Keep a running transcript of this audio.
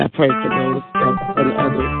I pray for those and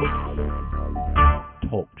others.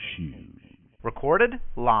 Talk shoes. Recorded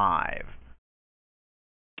live.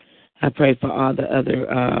 I pray for all the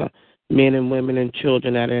other men and women and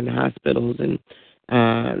children that are in hospitals and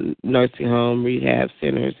nursing home, rehab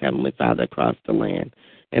centers, Heavenly Father, across the land.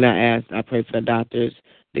 And I pray for the doctors,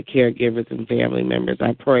 the caregivers, and family members.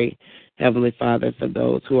 I pray, Heavenly Father, for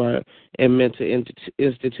those who are in mental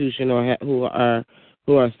institution or who are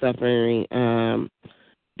suffering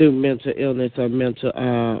through mental illness or mental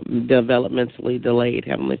developmentally delayed,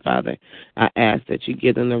 Heavenly Father. I ask that you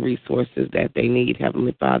give them the resources that they need,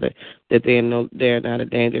 Heavenly Father, that they're not a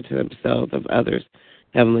danger to themselves or others.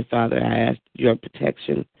 Heavenly Father, I ask your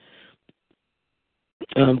protection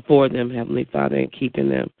for them, Heavenly Father, and keeping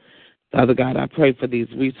them. Father God, I pray for these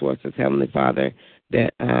resources, Heavenly Father,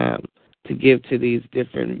 that to give to these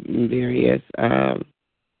different various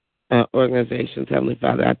organizations, Heavenly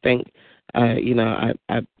Father. I think,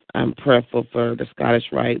 I'm prayerful for the Scottish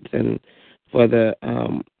Rites and for the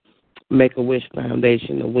Make-A-Wish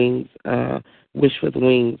Foundation, the Wings, Wish with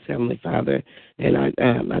Wings, Heavenly Father. And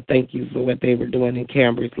I thank you for what they were doing in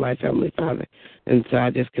Cambry's life, Heavenly Father. And so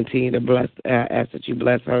I just continue to ask that you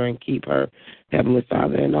bless her and keep her, Heavenly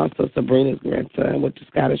Father. And also Sabrina's grandson with the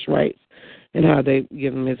Scottish Rites and how they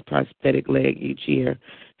give him his prosthetic leg each year,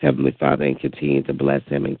 Heavenly Father, and continue to bless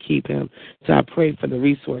him and keep him. So I pray for the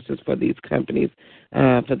resources for these companies,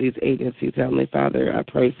 for these agencies, Heavenly Father. I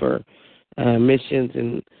pray for missions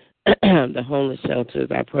and the homeless shelters.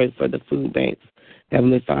 I pray for the food banks,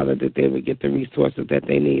 Heavenly Father, that they would get the resources that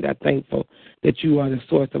they need. I'm thankful that you are the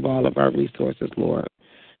source of all of our resources, Lord.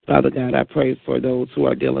 Father God, I pray for those who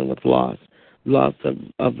are dealing with loss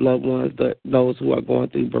of loved ones, those who are going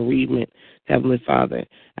through bereavement, Heavenly Father.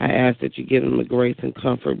 I ask that you give them the grace and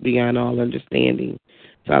comfort beyond all understanding.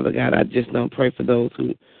 Father God, I just don't pray for those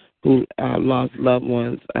who lost loved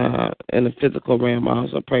ones in the physical realm. I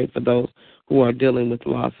also pray for those who are dealing with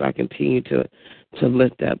loss. I continue to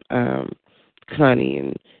lift up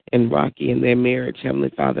Connie and Rocky and their marriage,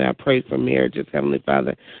 Heavenly Father. I pray for marriages, Heavenly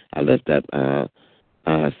Father. I lift up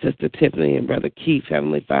Sister Tiffany and Brother Keith,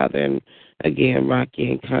 Heavenly Father, and again, Rocky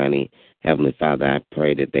and Connie, Heavenly Father. I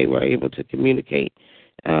pray that they were able to communicate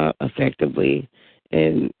effectively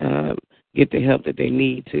and get the help that they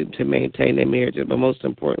need to maintain their marriages, but most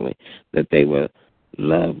importantly, that they will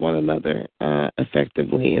love one another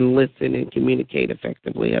effectively and listen and communicate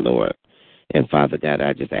effectively, Lord. And Father God,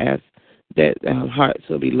 I just ask that hearts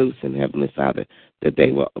will be loosened, Heavenly Father, that they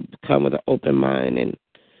will come with an open mind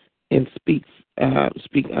and speak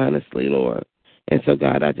honestly, Lord. And so,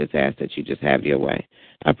 God, I just ask that you just have your way.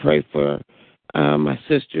 I pray for my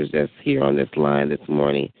sisters that's here on this line this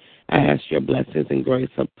morning. I ask your blessings and grace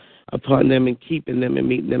upon them and keeping them and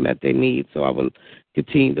meeting them at their needs. So I will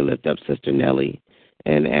continue to lift up Sister Nellie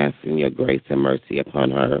and asking your grace and mercy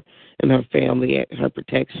upon her and her family and her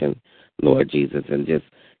protection, Lord Jesus, and just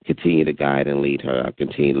continue to guide and lead her. I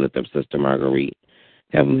continue to lift up Sister Marguerite.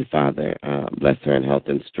 Heavenly Father, bless her in health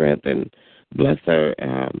and strength, and bless her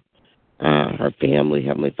her family,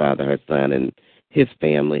 Heavenly Father, her son and his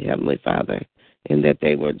family, Heavenly Father, and that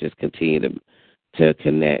they will just continue to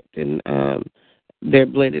connect and their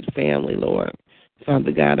blended family, Lord.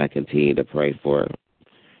 Father God, I continue to pray for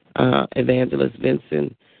Evangelist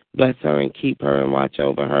Vincent. Bless her and keep her and watch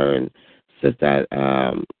over her, and Sister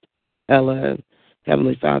Ella,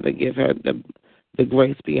 Heavenly Father, give her the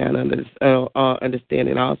grace beyond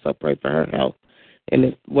understanding. I also pray for her health and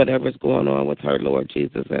if whatever's going on with her, Lord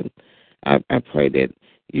Jesus. And I pray that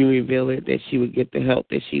you reveal it, that she would get the help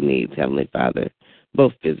that she needs, Heavenly Father,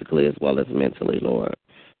 both physically as well as mentally, Lord.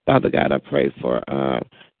 Father God, I pray for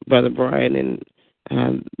Brother Brian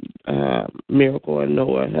and Miracle and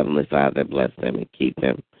Noah. Heavenly Father, bless them and keep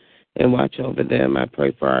them and watch over them. I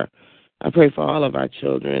pray for all of our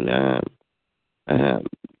children.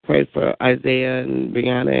 Pray for Isaiah and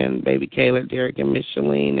Brianna and baby Kayla, Derek and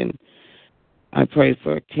Micheline, and I pray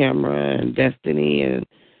for Camera and Destiny and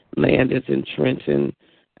Landis and Trenton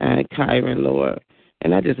and Kyron, Lord.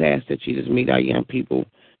 And I just ask that you just meet our young people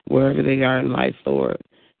wherever they are in life, Lord,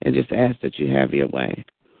 and just ask that you have your way.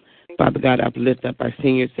 Father God, I lift up our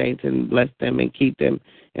senior saints and bless them and keep them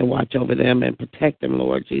and watch over them and protect them,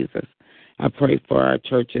 Lord Jesus. I pray for our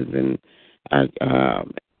churches and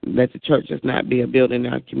that the church does not be a building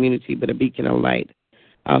in our community, but a beacon of light.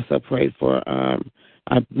 I also pray for our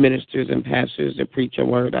ministers and pastors that preach your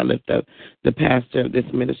word. I lift up the pastor of this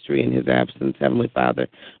ministry in his absence. Heavenly Father,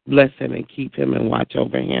 bless him and keep him and watch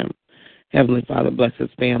over him. Heavenly Father, bless his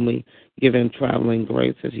family. Give him traveling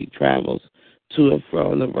grace as he travels to and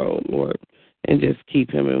fro on the road, Lord, and just keep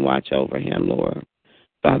him and watch over him, Lord.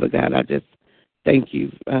 Father God, I just Thank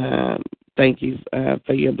you. Thank you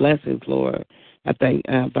for your blessings, Lord. I thank,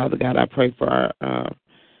 Father God, I pray for our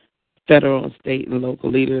federal and state and local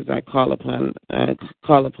leaders. I call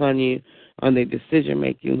upon you on their decision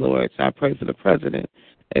making, Lord. So I pray for the president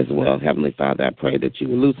as well. Heavenly Father, I pray that you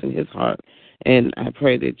will loosen his heart, and I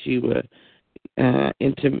pray that you will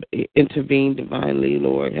intervene divinely,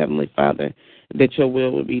 Lord. Heavenly Father, that your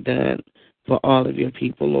will be done for all of your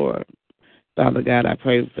people, Lord. Father God, I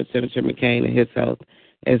pray for Senator McCain and his health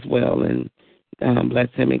as well, and bless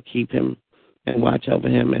him and keep him and watch over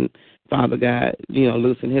him. And Father God,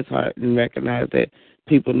 loosen his heart and recognize that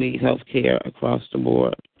people need health care across the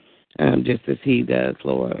board, just as he does,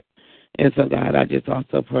 Lord. And so, God, I just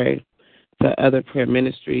also pray for other prayer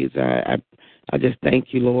ministries. I just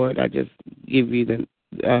thank you, Lord. I just give you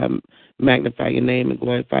the magnify your name and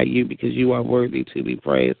glorify you because you are worthy to be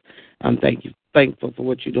praised. I'm thankful for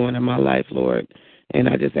what you're doing in my life, Lord. And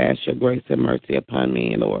I just ask your grace and mercy upon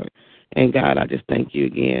me, Lord. And God, I just thank you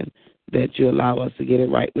again that you allow us to get it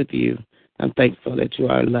right with you. I'm thankful that you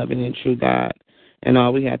are a loving and true God. And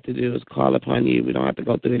all we have to do is call upon you. We don't have to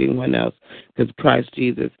go through anyone else because Christ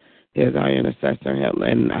Jesus is our intercessor.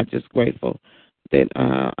 And I'm just grateful that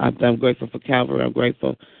I'm grateful for Calvary. I'm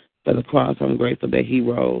grateful for the cross. I'm grateful that he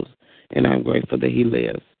rose. And I'm grateful that he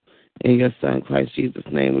lives. In your Son, Christ Jesus'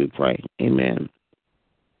 name we pray. Amen.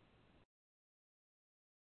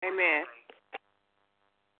 Amen.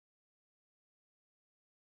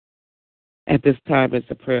 At this time, it's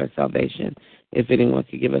a prayer of salvation. If anyone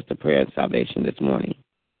could give us the prayer of salvation this morning.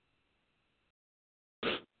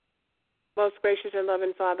 Most gracious and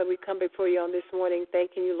loving Father, we come before you on this morning,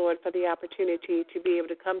 thanking you, Lord, for the opportunity to be able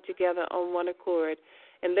to come together on one accord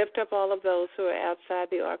and lift up all of those who are outside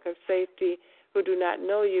the ark of safety, who do not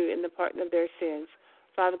know you in the pardon of their sins.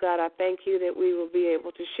 Father God, I thank you that we will be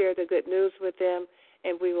able to share the good news with them,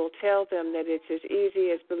 and we will tell them that it's as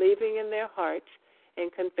easy as believing in their hearts and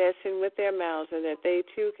confessing with their mouths, and that they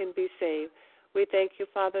too can be saved. We thank you,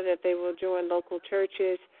 Father, that they will join local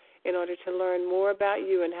churches in order to learn more about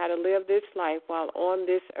you and how to live this life while on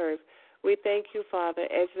this earth. We thank you, Father,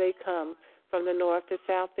 as they come from the north, the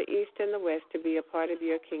south, the east, and the west to be a part of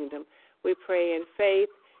your kingdom. We pray in faith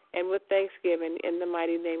and with thanksgiving in the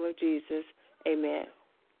mighty name of Jesus. Amen.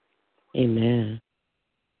 Amen.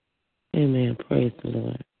 Amen. Praise the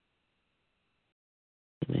Lord.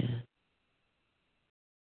 Amen.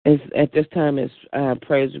 At this time, it's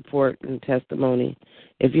praise report and testimony.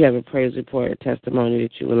 If you have a praise report or testimony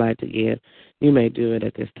that you would like to give, you may do it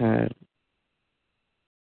at this time.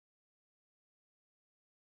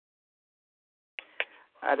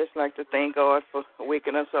 I just like to thank God for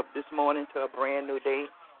waking us up this morning to a brand new day.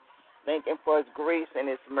 Thank him for his grace and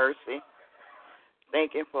his mercy.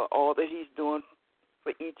 Thank him for all that he's doing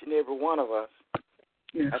for each and every one of us.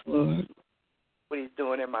 Yes, Lord. What he's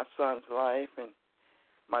doing in my son's life and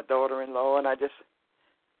my daughter-in-law, and I just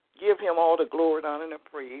give him all the glory, honor, and the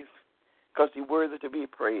praise because he's worthy to be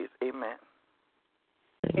praised. Amen.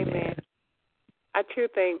 Amen. I too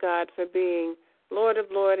thank God for being Lord of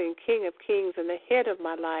Lords and King of Kings and the head of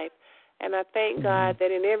my life. And I thank God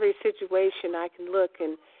that in every situation I can look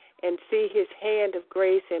and see his hand of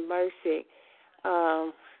grace and mercy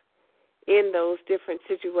in those different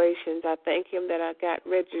situations. I thank him that I got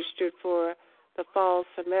registered for the fall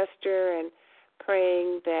semester and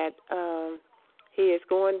praying that he is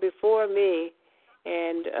going before me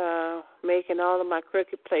and making all of my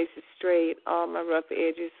crooked places straight, all my rough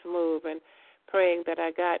edges smooth, and praying that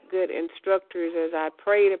I got good instructors as I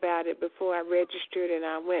prayed about it before I registered and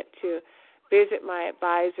I went to visit my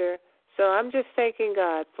advisor. So I'm just thanking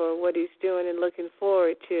God for what he's doing and looking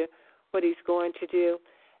forward to what he's going to do.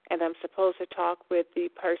 And I'm supposed to talk with the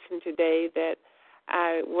person today that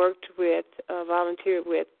I worked with, volunteered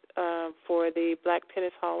with for the Black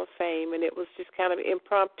Tennis Hall of Fame, and it was just kind of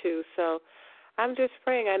impromptu. So I'm just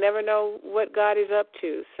praying. I never know what God is up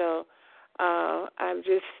to. So I'm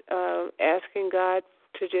just asking God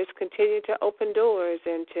to just continue to open doors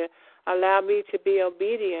and to allow me to be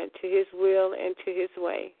obedient to his will and to his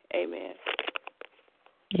way. Amen.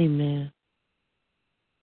 Amen.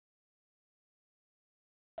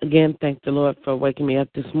 Again, thank the Lord for waking me up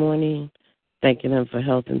this morning, thanking him for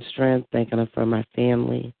health and strength, thanking him for my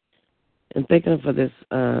family, and thanking him for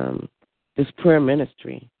this prayer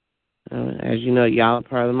ministry. As you know, y'all are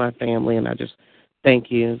part of my family, and I just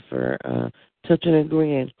thank you for touching and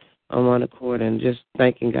agreeing on one accord and just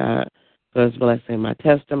thanking God for his blessing. My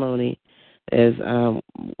testimony is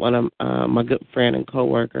one of my good friend and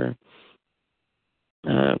coworker.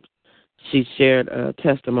 She shared a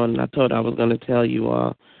testimony, and I told her I was going to tell you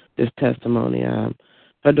all this testimony.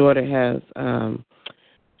 Her daughter has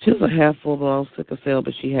She's a half full-blown sickle cell,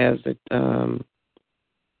 but she has it.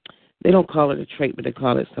 They don't call it a trait, but they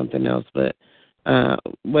call it something else. But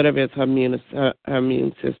whatever it is, her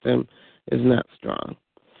immune system is not strong.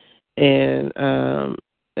 And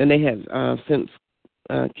they have since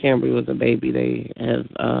Cambry was a baby, they have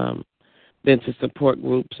been to support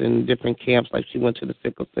groups in different camps. Like she went to the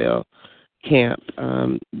sickle cell camp.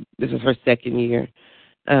 This is her second year.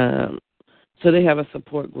 So they have a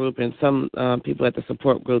support group, and some people at the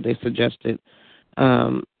support group, they suggested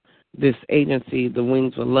this agency, the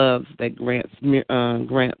Wings of Love, that grants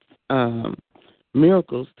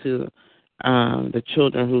miracles to the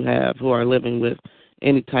children who are living with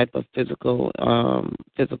any type of physical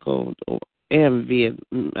and via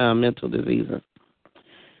mental diseases.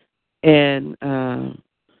 And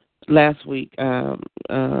last week,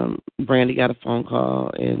 Brandy got a phone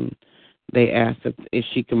call, and they asked if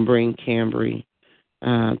she can bring Cambry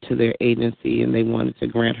to their agency, and they wanted to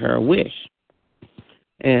grant her a wish.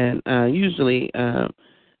 And usually,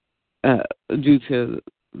 due to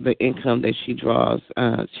the income that she draws,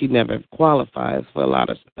 she never qualifies for a lot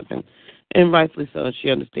of stuff, and rightfully so. She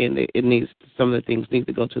understands that some of the things need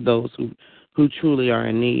to go to those who truly are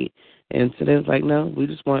in need. And so they was like, no, we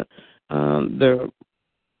just want the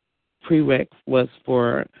prereq was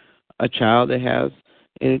for a child that has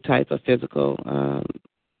any type of physical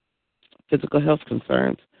health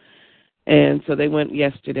concerns. And so they went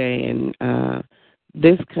yesterday, and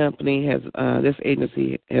this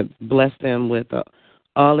agency has blessed them with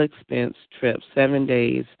all-expense trip, 7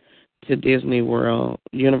 days to Disney World,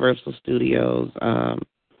 Universal Studios,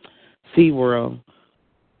 SeaWorld.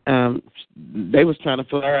 They was trying to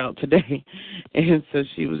fly her out today, and so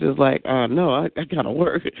she was just like, no, I gotta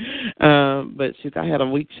work. But she said, should I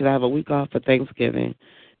have a week off for Thanksgiving?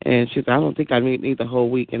 And she said, I don't think I need the whole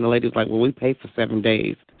week. And the lady's like, well, we pay for 7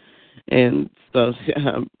 days. And so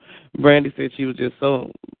Brandy said she was just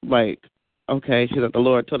so like, okay. She said the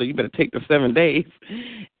Lord told her, you better take the 7 days.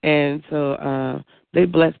 And so they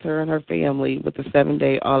blessed her and her family with a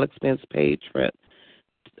 7-day all-expense paid trip.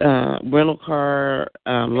 Rental car,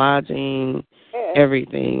 lodging,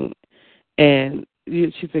 everything. And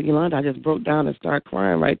she said, Yolanda, I just broke down and started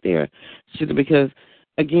crying right there. She said, because,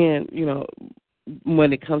 again,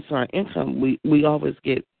 when it comes to our income, we always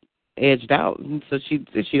get edged out. And so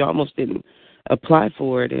she almost didn't apply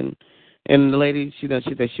for it. And the lady, she said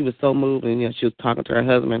she was so moved, and she was talking to her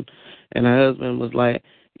husband, and her husband was like,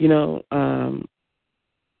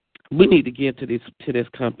 we need to give to this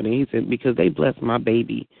company. He said, because they blessed my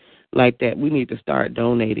baby like that, we need to start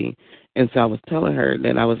donating. And so I was telling her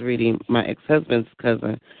that I was reading my ex-husband's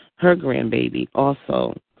cousin, her grandbaby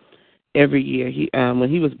also. Every year, when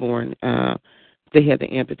he was born, they had to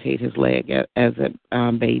amputate his leg as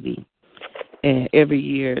a baby. And every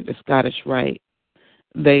year, the Scottish Rite,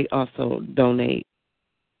 they also donate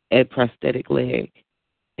a prosthetic leg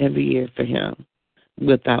every year for him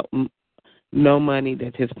without no money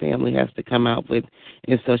that his family has to come out with.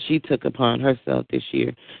 And so she took upon herself this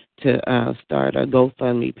year to start a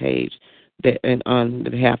GoFundMe page and on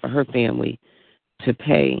behalf of her family to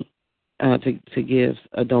pay to give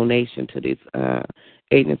a donation to this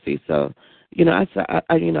agency. So, I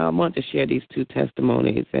want to share these two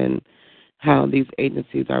testimonies and how these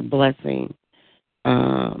agencies are blessing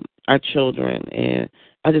our children. And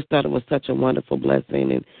I just thought it was such a wonderful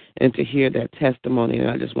blessing and to hear that testimony,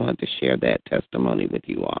 and I just wanted to share that testimony with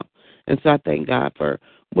you all. And so I thank God for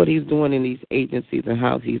what he's doing in these agencies and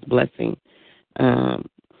how he's blessing.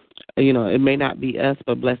 It may not be us,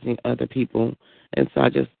 but blessing other people. And so I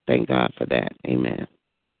just thank God for that. Amen.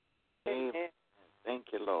 Amen. Thank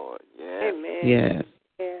you, Lord. Yes. Amen. Yes.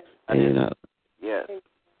 Yes. And, yes.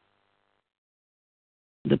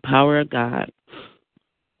 The power of God.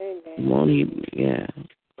 Amen. Won't he? Yeah.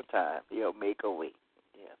 For time, he'll make a way.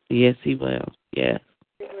 Yes. Yes, he will. Yes.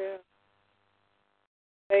 He will.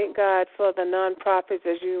 Thank God for the nonprofits.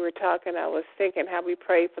 As you were talking, I was thinking how we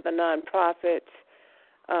pray for the nonprofits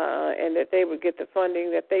and that they would get the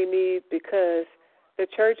funding that they need because the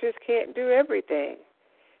churches can't do everything.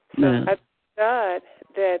 So I thank God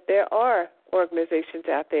that there are organizations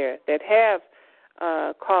out there that have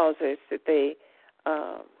causes that they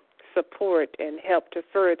support and help to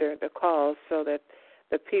further the cause so that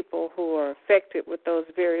the people who are affected with those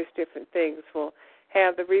various different things will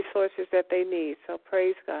have the resources that they need. So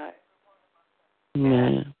praise God.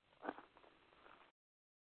 Amen.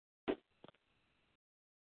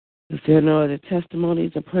 If there are no other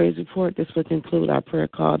testimonies or praise report, this will conclude our prayer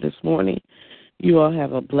call this morning. You all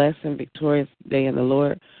have a blessed and victorious day in the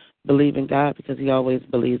Lord. Believe in God because he always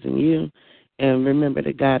believes in you. And remember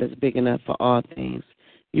that God is big enough for all things.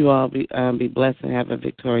 You all be blessed and have a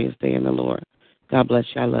victorious day in the Lord. God bless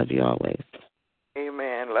you. I love you always.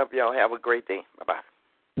 Amen. Love y'all. Have a great day.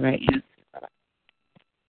 Bye-bye. Right.